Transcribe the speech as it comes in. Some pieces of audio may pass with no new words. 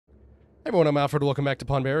Hey everyone, I'm Alfred. Welcome back to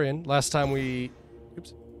Pawnbarian. Last time we...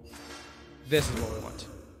 Oops. This is what we want.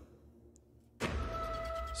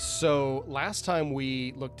 So, last time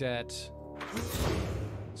we looked at...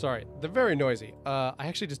 Sorry, they're very noisy. I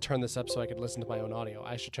actually just turned this up so I could listen to my own audio.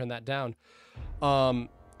 I should turn that down.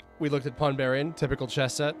 We looked at Pawnbarian, typical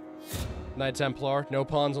chess set. Knight Templar, no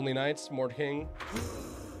pawns, only knights, Mord King.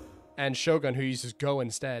 And Shogun, who uses Go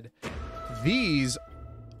instead. These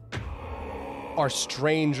are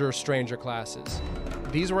stranger classes.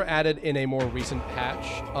 These were added in a more recent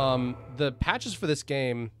patch. The patches for this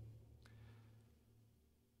game...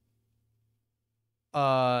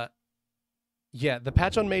 yeah, the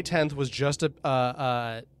patch on May 10th was just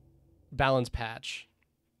a balance patch.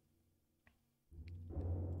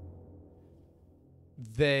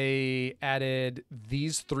 They added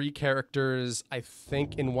these 3 characters, I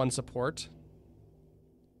think, in one support.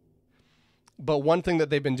 But one thing that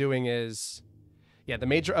they've been doing is... Yeah, the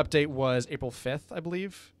major update was April 5th, I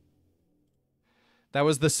believe. That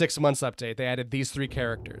was the 6 months update. They added these 3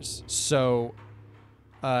 characters. So,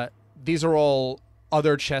 these are all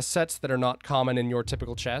other chess sets that are not common in your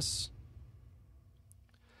typical chess.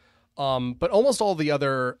 But almost all the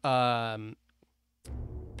other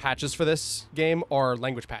patches for this game are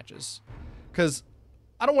language patches. Because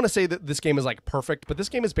I don't want to say that this game is, like, perfect, but this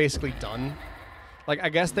game is basically done. Like, I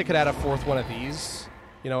guess they could add a 4th one of these.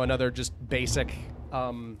 You know, another just basic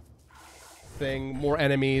thing. More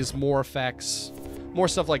enemies, more effects, more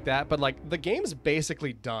stuff like that. But, like, the game's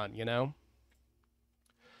basically done, you know?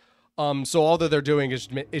 So all that they're doing is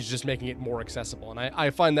just making it more accessible. And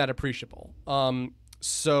I find that appreciable.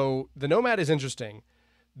 So the Nomad is interesting.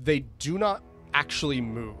 They do not actually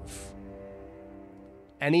move.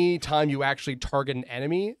 Anytime you actually target an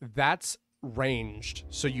enemy, that's ranged.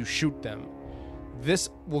 So you shoot them. This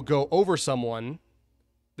will go over someone.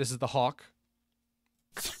 This is the hawk.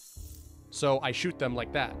 So I shoot them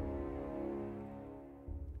like that.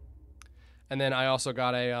 And then I also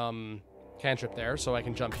got a cantrip there, so I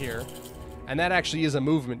can jump here. And that actually is a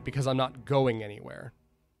movement because I'm not going anywhere.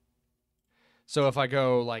 So if I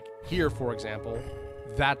go like here, for example,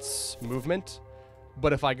 that's movement.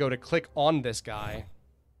 But if I go to click on this guy,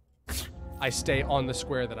 I stay on the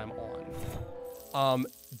square that I'm on.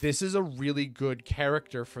 This is a really good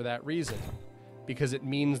character for that reason. Because it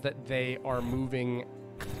means that they are moving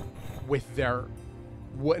with their...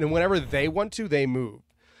 And whenever they want to, they move.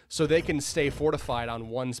 So they can stay fortified on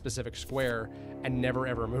one specific square and never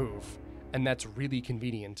ever move. And that's really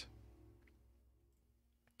convenient.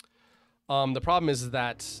 The problem is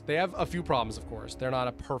that they have a few problems, of course. They're not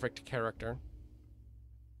a perfect character.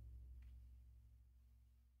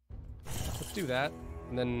 Let's do that.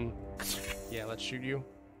 And then, yeah, let's shoot you.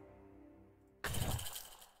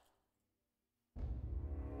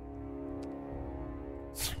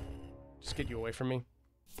 Just get you away from me.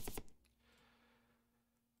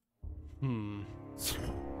 Let's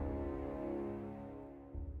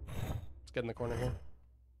get in the corner here.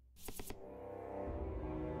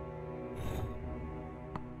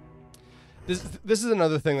 This is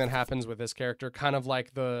another thing that happens with this character, kind of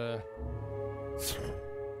like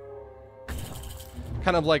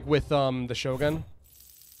with the Shogun.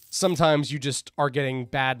 Sometimes you just are getting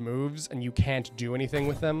bad moves and you can't do anything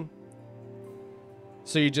with them.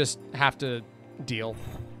 So you just have to deal,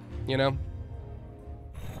 you know?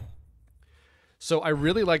 So I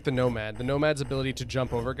really like the Nomad. The Nomad's ability to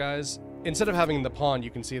jump over guys. Instead of having the pawn, you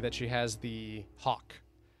can see that she has the hawk.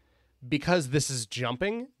 Because this is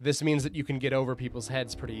jumping, this means that you can get over people's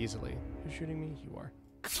heads pretty easily. Who's shooting me? You are.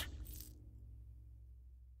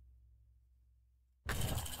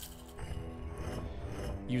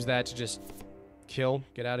 Use that to just kill.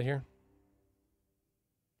 Get out of here.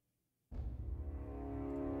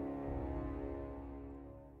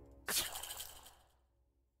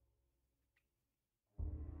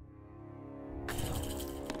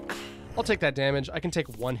 I'll take that damage. I can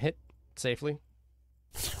take 1 hit safely.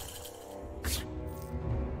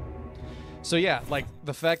 So yeah, like,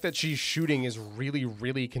 the fact that she's shooting is really,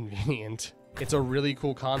 really convenient. It's a really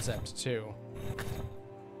cool concept, too.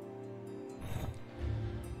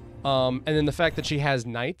 And then the fact that she has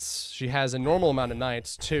knights. She has a normal amount of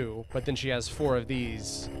knights, too, but then she has 4 of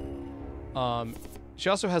these. She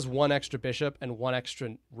also has 1 extra bishop and 1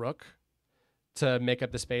 extra rook to make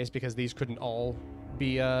up the space, because these couldn't all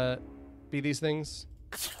be these things.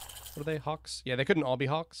 What are they? Hawks? Yeah, they couldn't all be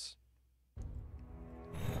hawks.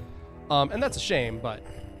 And that's a shame, but...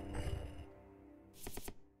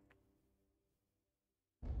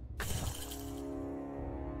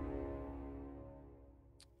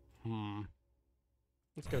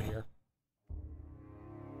 Let's go here.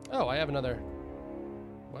 Oh, I have another...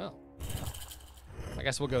 Well. I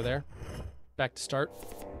guess we'll go there. Back to start.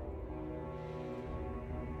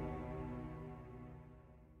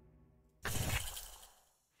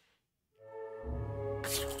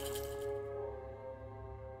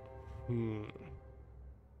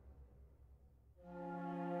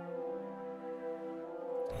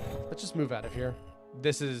 Let's just move out of here.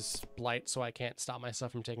 This is blight, so I can't stop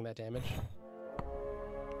myself from taking that damage.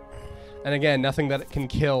 And again, nothing that can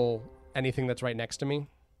kill anything that's right next to me.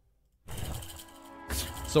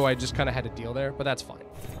 So I just kind of had to deal there, but that's fine.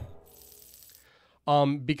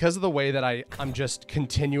 Because of the way that I'm just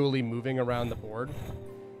continually moving around the board,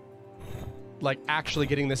 like actually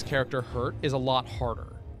getting this character hurt is a lot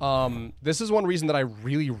harder. This is one reason that I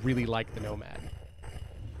really, really like the Nomad.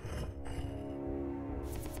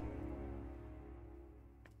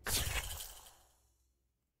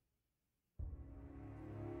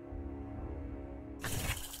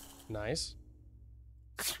 Nice.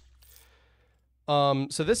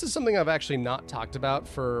 So this is something I've actually not talked about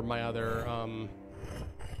for my other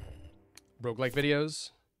roguelike videos.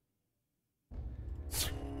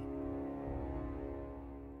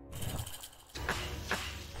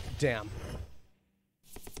 Damn.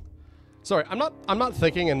 Sorry, I'm not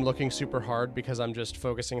thinking and looking super hard because I'm just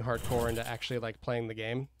focusing hardcore into actually like playing the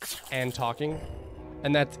game and talking,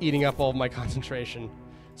 and that's eating up all of my concentration.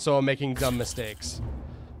 So I'm making dumb mistakes.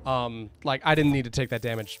 Like I didn't need to take that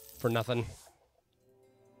damage for nothing.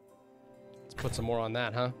 Let's put some more on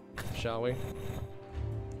that, huh? Shall we?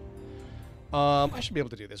 I should be able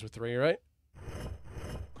to do this with 3, right?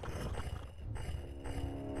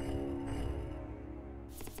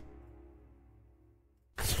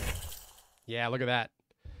 Yeah, look at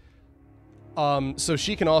that. So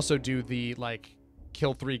she can also do the, like,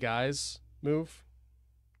 kill 3 guys move.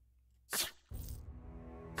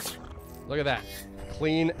 Look at that.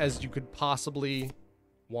 Clean as you could possibly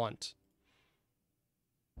want.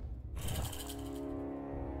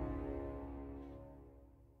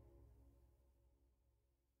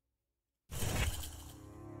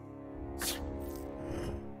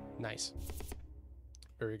 Nice.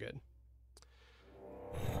 Very good.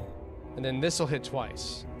 And then this will hit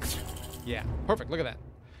twice. Yeah, perfect. Look at that.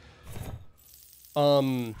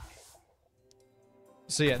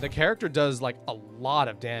 So yeah, the character does like a lot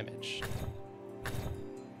of damage.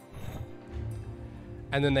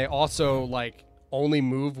 And then they also like only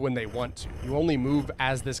move when they want to. You only move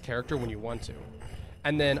as this character when you want to.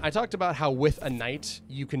 And then I talked about how with a knight,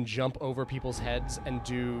 you can jump over people's heads and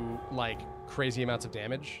do like crazy amounts of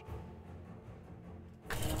damage.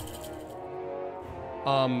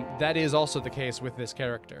 That is also the case with this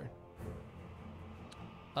character.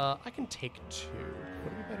 I can take 2.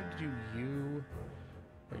 What do we better do, you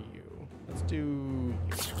or you? Let's do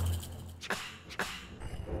you.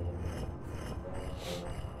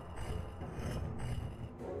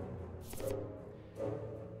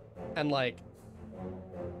 And like,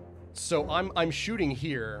 so I'm shooting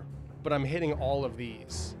here, but I'm hitting all of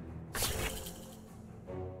these.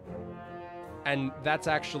 And that's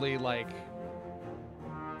actually like,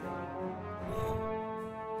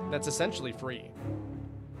 that's essentially free.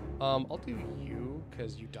 I'll do you,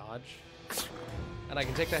 because you dodge. And I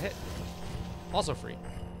can take that hit. Also free.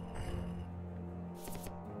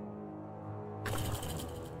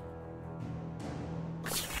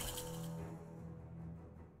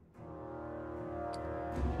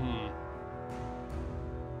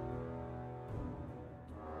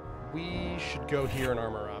 We should go here and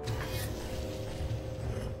armor up.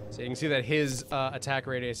 So you can see that his attack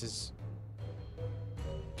radius is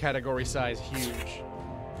category size huge.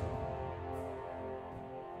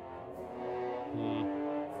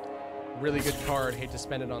 Really good card. Hate to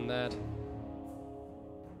spend it on that.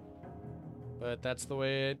 But that's the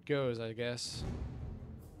way it goes, I guess.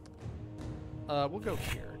 We'll go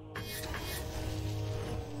here.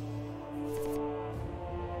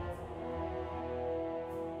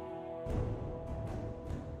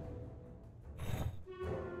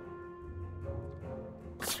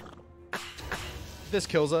 This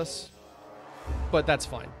kills us, but that's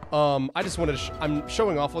fine. I just wanted to I'm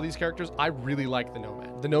showing off all these characters. I really like the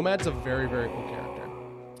Nomad. The Nomad's a very, very cool character.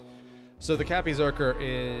 So the Cappy Zerker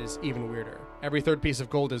is even weirder. Every 3rd piece of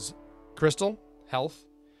gold is crystal, health.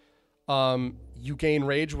 You gain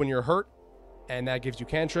rage when you're hurt, and that gives you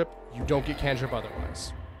cantrip. You don't get cantrip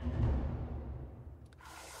otherwise.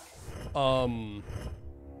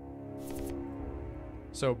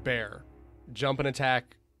 So bear, jump and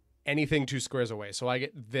attack anything 2 squares away. So I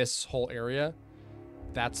get this whole area.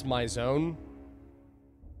 That's my zone.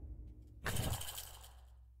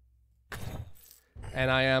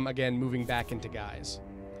 And I am, again, moving back into guys.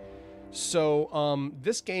 So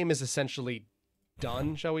this game is essentially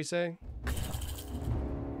done, shall we say.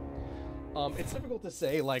 It's difficult to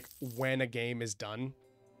say, like, when a game is done.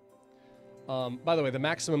 By the way, the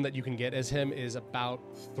maximum that you can get as him is about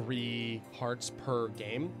 3 hearts per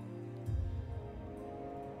game.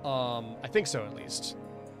 I think so, at least.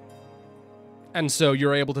 And so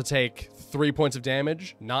you're able to take 3 points of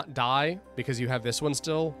damage, not die, because you have this one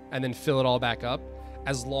still, and then fill it all back up,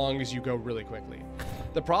 as long as you go really quickly.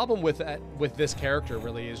 The problem with this character,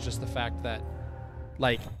 really, is just the fact that,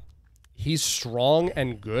 like, he's strong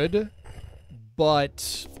and good,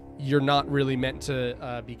 but you're not really meant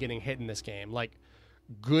to be getting hit in this game. Like,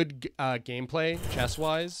 good gameplay,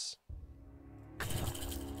 chess-wise.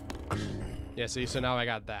 Yeah, see, so now I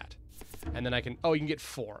got that. And then I can... Oh, you can get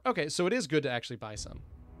 4. Okay, so it is good to actually buy some.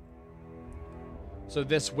 So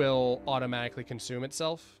this will automatically consume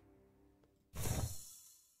itself.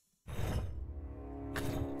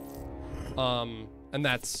 And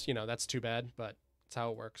that's, you know, that's too bad, but that's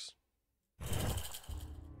how it works.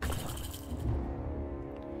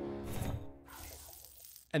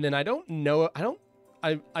 And then I don't know...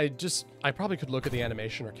 I probably could look at the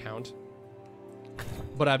animation or count,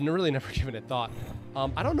 but I've really never given it thought.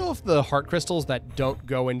 I don't know if the heart crystals that don't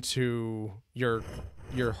go into your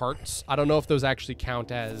hearts, I don't know if those actually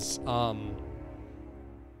count as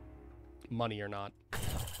money or not.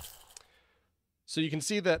 So you can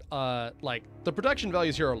see that like the production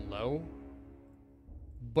values here are low,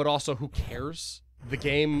 but also who cares? The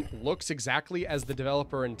game looks exactly as the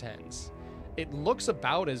developer intends. It looks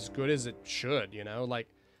about as good as it should, you know? Like,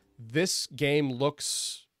 this game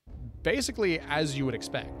looks basically as you would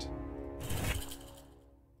expect.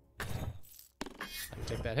 I can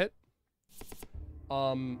take that hit.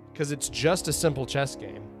 Because it's just a simple chess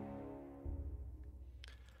game.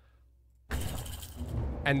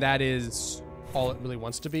 And that is all it really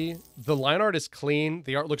wants to be. The line art is clean.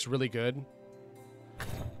 The art looks really good.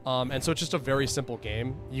 And so it's just a very simple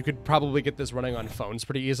game. You could probably get this running on phones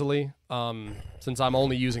pretty easily, since I'm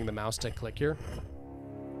only using the mouse to click here.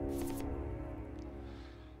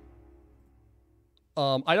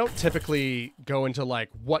 I don't typically go into, like,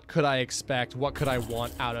 what could I expect, what could I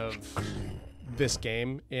want out of this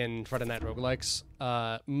game in Friday Night Roguelikes.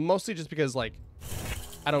 Mostly just because, like,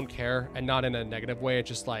 I don't care, and not in a negative way. It's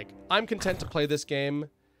just, like, I'm content to play this game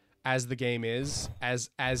as the game is, as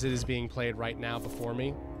it is being played right now before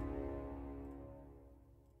me.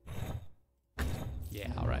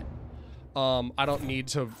 Yeah, all right. I don't need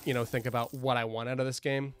to, you know, think about what I want out of this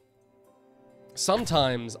game.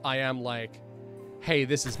 Sometimes I am like, hey,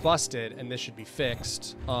 this is busted and this should be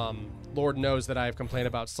fixed. Lord knows that I have complained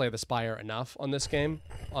about Slay the Spire enough on this game,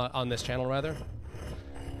 on this channel rather.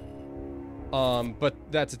 But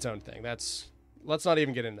that's its own thing. Let's not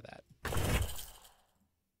even get into that.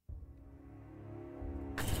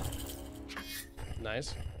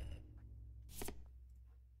 Nice.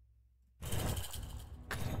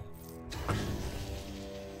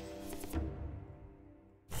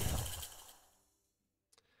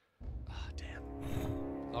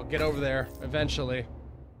 I'll get over there eventually.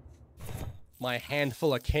 My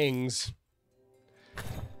handful of kings.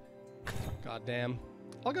 Goddamn.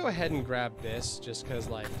 I'll go ahead and grab this just because,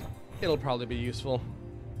 like, it'll probably be useful.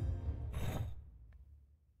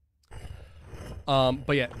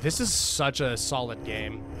 But yeah, this is such a solid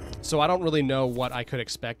game. So I don't really know what I could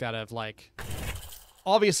expect out of, like...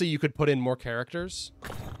 Obviously, you could put in more characters.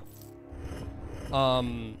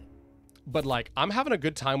 But, like, I'm having a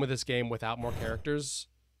good time with this game without more characters.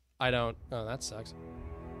 I don't... Oh, that sucks.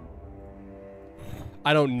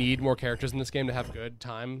 I don't need more characters in this game to have a good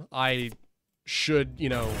time. I should, you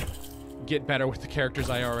know, get better with the characters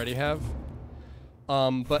I already have.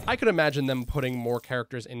 But I could imagine them putting more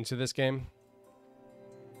characters into this game.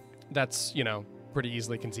 That's, you know, pretty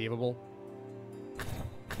easily conceivable.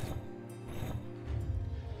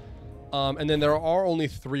 And then there are only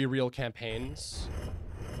 3 real campaigns.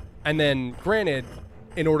 And then, granted,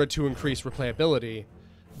 in order to increase replayability,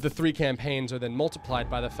 the 3 campaigns are then multiplied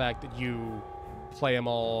by the fact that you play them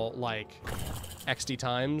all, like, XD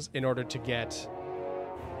times in order to get...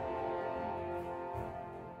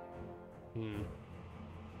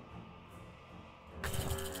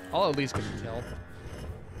 I'll at least get the kill.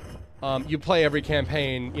 You play every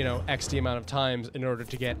campaign, you know, XD amount of times in order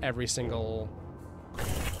to get every single...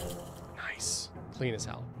 Nice. Clean as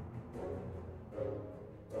hell.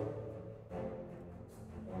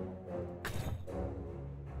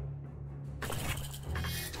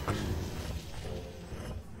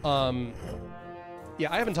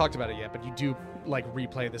 Yeah, I haven't talked about it yet, but you do, like,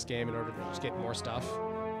 replay this game in order to just get more stuff.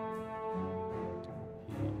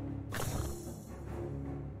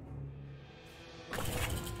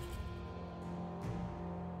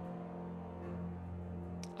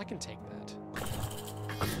 I can take that.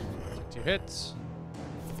 Take 2 hits.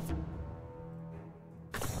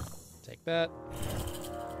 Take that.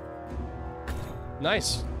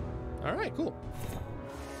 Nice. All right, cool.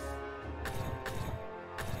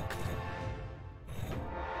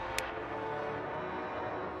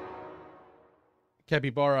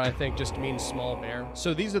 Capybara, I think, just means small bear.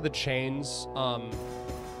 So these are the chains.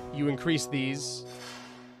 You increase these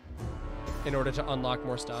in order to unlock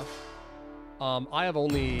more stuff. I have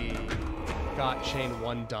only got chain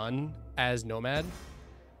 1 done as Nomad,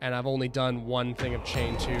 and I've only done 1 thing of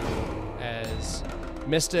chain 2 as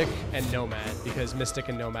Mystic and Nomad, because Mystic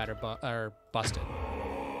and Nomad are busted.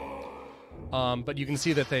 But you can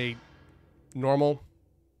see that they normal,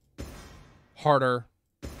 harder.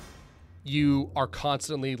 You are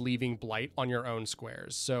constantly leaving blight on your own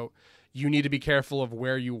squares. So you need to be careful of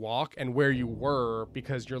where you walk and where you were,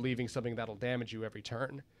 because you're leaving something that'll damage you every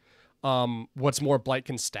turn. What's more, blight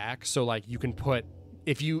can stack. So like you can put,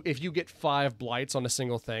 if you get 5 blights on a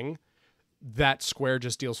single thing, that square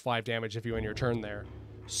just deals 5 damage if you end your turn there.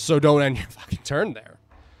 So don't end your fucking turn there.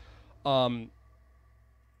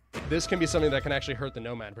 This can be something that can actually hurt the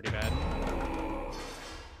Nomad pretty bad.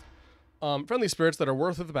 Friendly spirits that are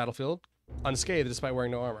worth of the battlefield, unscathed despite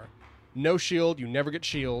wearing no armor. No shield, you never get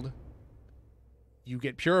shield. You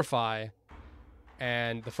get Purify,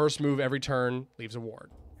 and the first move every turn leaves a ward.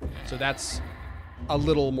 So that's a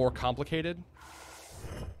little more complicated.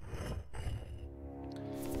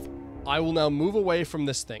 I will now move away from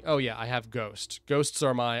this thing. Oh yeah, I have Ghost. Ghosts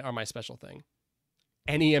are my special thing.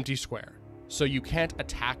 Any empty square. So you can't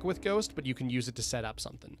attack with Ghost, but you can use it to set up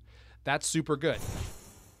something. That's super good.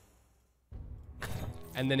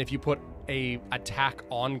 And then if you put a attack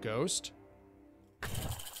on Ghost,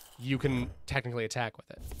 you can technically attack with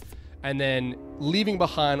it. And then leaving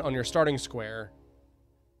behind on your starting square,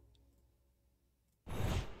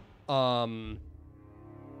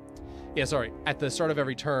 yeah, sorry, at the start of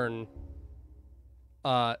every turn,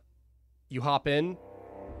 you hop in,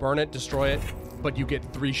 burn it, destroy it, but you get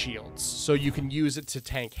 3 shields. So you can use it to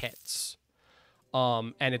tank hits.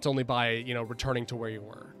 And it's only by, you know, returning to where you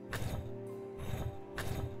were.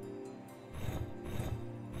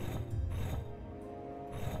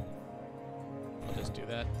 Just do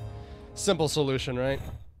that. Simple solution, right?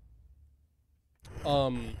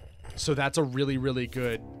 So that's a really, really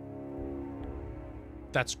good...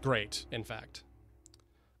 That's great, in fact.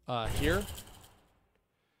 Here.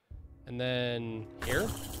 And then here.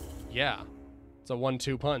 Yeah. It's a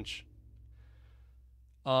 1-2 punch.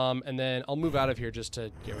 And then I'll move out of here just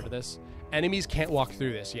to get rid of this. Enemies can't walk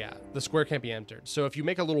through this, yeah. The square can't be entered. So if you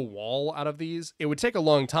make a little wall out of these, it would take a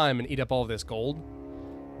long time and eat up all of this gold.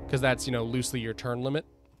 Because that's, you know, loosely your turn limit.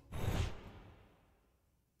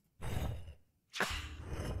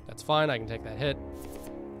 That's fine, I can take that hit.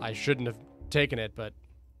 I shouldn't have taken it, but...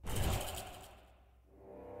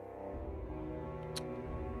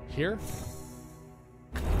 Here?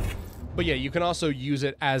 But yeah, you can also use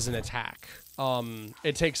it as an attack.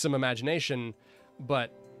 It takes some imagination,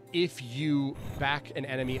 but if you back an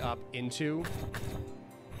enemy up into...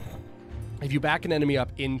 If you back an enemy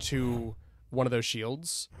up into one of those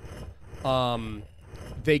shields,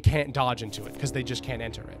 they can't dodge into it because they just can't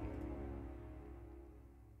enter it.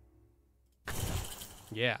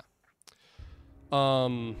 Yeah.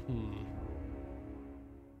 I'll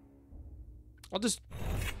just,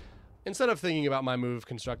 instead of thinking about my move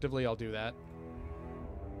constructively, I'll do that.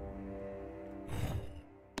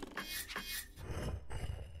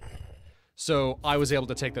 So I was able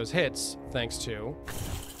to take those hits thanks to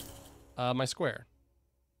my square.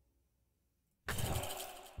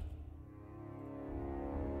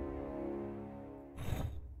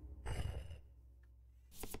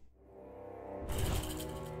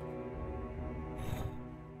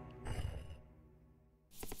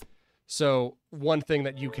 So one thing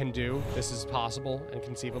that you can do, this is possible and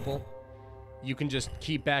conceivable, you can just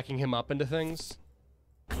keep backing him up into things,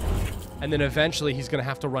 and then eventually he's going to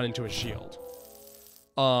have to run into a shield.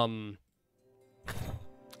 I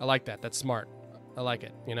like that. That's smart. I like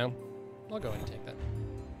it, you know? I'll go ahead and take that.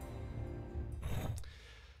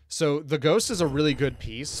 So the Ghost is a really good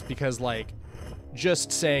piece because, like,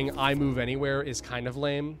 just saying I move anywhere is kind of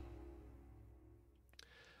lame.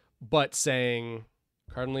 But saying...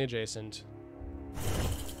 Cardinally adjacent.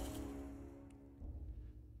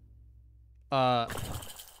 Oh,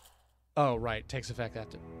 right. Takes effect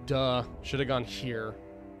after. Duh. Should have gone here.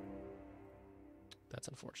 That's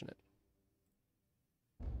unfortunate.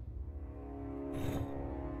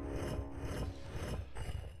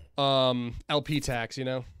 LP tax, you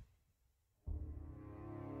know?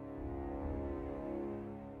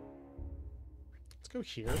 go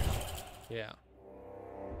here. Yeah.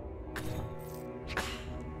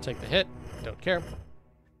 Take the hit. Don't care.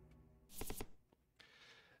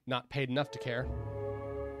 Not paid enough to care.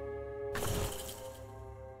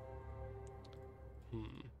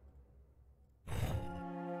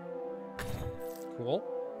 Cool.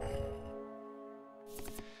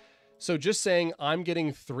 So just saying I'm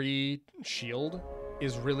getting 3 shield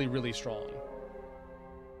is really, really strong.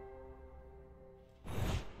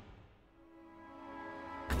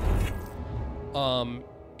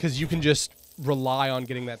 Because you can just rely on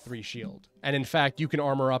getting that 3 shield. And in fact, you can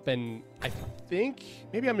armor up, and I think,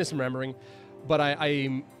 maybe I'm misremembering, but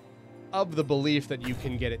I'm of the belief that you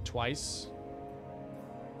can get it twice.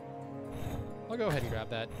 I'll go ahead and grab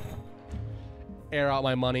that. Air out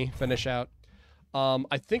my money, finish out.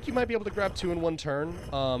 I think you might be able to grab 2 in 1 turn,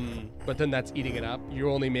 but then that's eating it up. You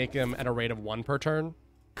only make them at a rate of 1 per turn.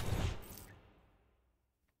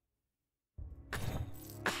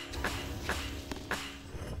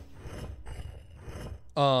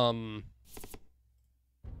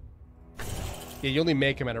 Yeah, you only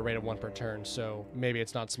make them at a rate of 1 per turn, so maybe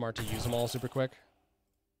it's not smart to use them all super quick.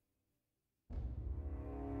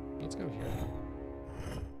 Let's go here.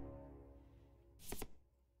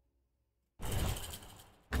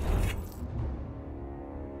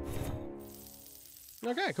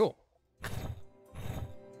 Okay, cool.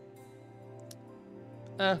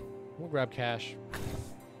 We'll grab cash.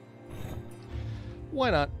 Why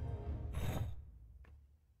not?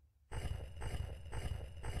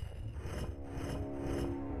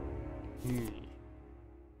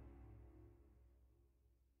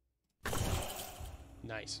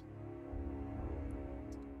 Nice.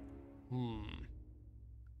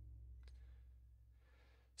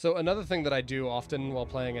 So another thing that I do often while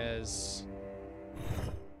playing as...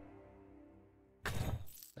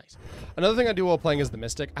 Nice. Another thing I do while playing as the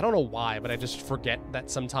Mystic, I don't know why, but I just forget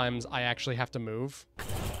that sometimes I actually have to move.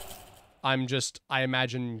 I'm just, I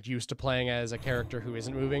imagine, used to playing as a character who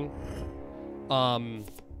isn't moving.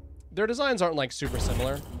 Their designs aren't like super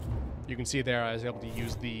similar. You can see there I was able to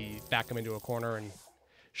use the back him into a corner and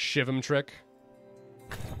shiv him trick.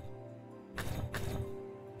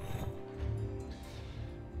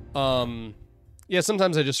 Yeah,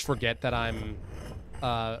 sometimes I just forget that I'm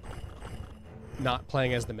not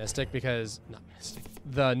playing as the Mystic because... Not Mystic.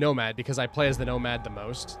 The Nomad, because I play as the Nomad the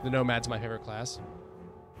most. The Nomad's my favorite class.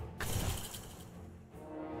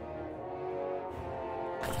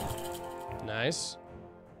 Nice.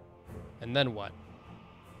 And then what?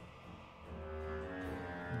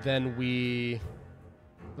 Then we...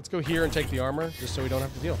 Let's go here and take the armor, just so we don't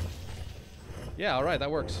have to deal. Yeah, alright,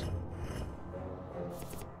 that works.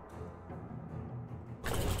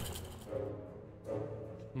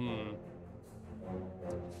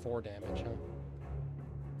 4 damage, huh?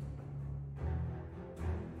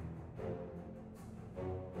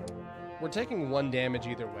 We're taking 1 damage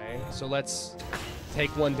either way, so let's take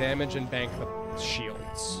 1 damage and bank the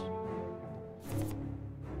shields.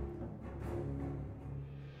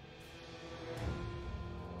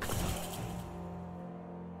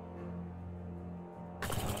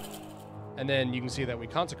 And then you can see that we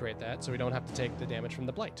consecrate that, so we don't have to take the damage from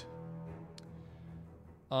the blight.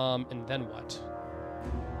 And then what?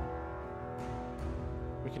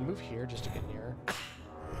 We can move here just to get nearer.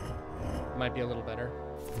 Might be a little better.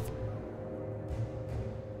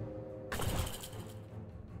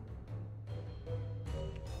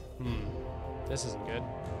 This isn't good.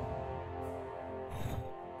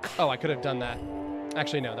 Oh, I could have done that.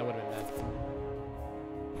 Actually, no, that would have been bad.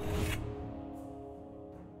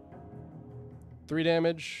 3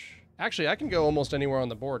 damage. Actually, I can go almost anywhere on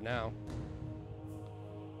the board now.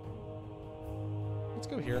 Let's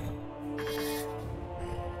go here.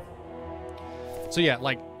 So yeah,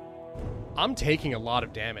 like, I'm taking a lot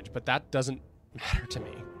of damage, but that doesn't matter to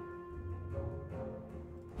me.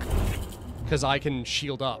 Because I can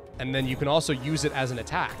shield up, and then you can also use it as an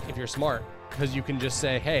attack if you're smart. Because you can just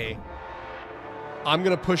say, hey, I'm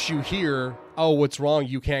going to push you here. Oh, what's wrong?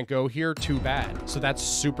 You can't go here? Too bad. So that's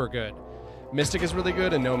super good. Mystic is really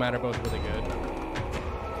good, and Nomad are both really good.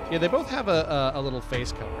 Yeah, they both have a little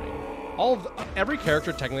face covering. Every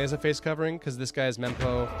character technically has a face covering, because this guy is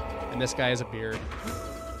Mempo, and this guy has a beard.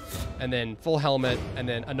 And then full helmet, and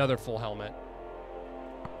then another full helmet.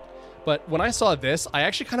 But when I saw this, I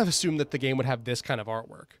actually kind of assumed that the game would have this kind of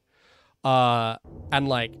artwork. And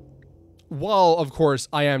like, while of course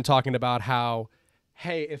I am talking about how,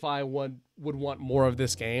 hey, if I would want more of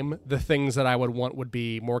this game, the things that I would want would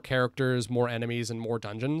be more characters, more enemies, and more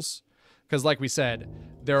dungeons. Because like we said,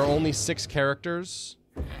 there are only 6 characters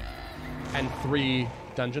and 3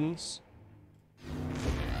 dungeons.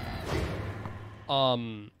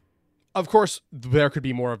 Of course, there could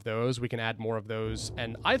be more of those. We can add more of those,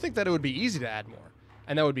 and I think that it would be easy to add more,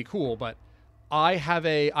 and that would be cool. But I have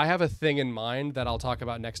a thing in mind that I'll talk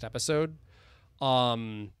about next episode.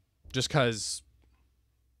 Just because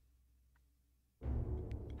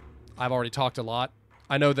I've already talked a lot.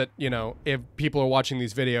 I know that, you know, if people are watching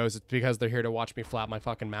these videos, it's because they're here to watch me flap my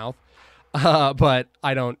fucking mouth. But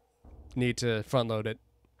I don't need to front load it.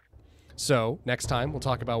 So next time we'll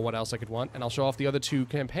talk about what else I could want, and I'll show off the other 2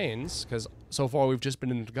 campaigns, because so far we've just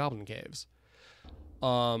been into Goblin Caves. But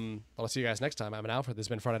I'll see you guys next time. I'm an Alfred. This has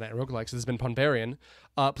been Friday Night Roguelikes. This has been Pawnbarian.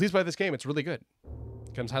 Please play this game. It's really good.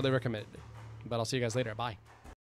 Comes highly recommended. But I'll see you guys later. Bye.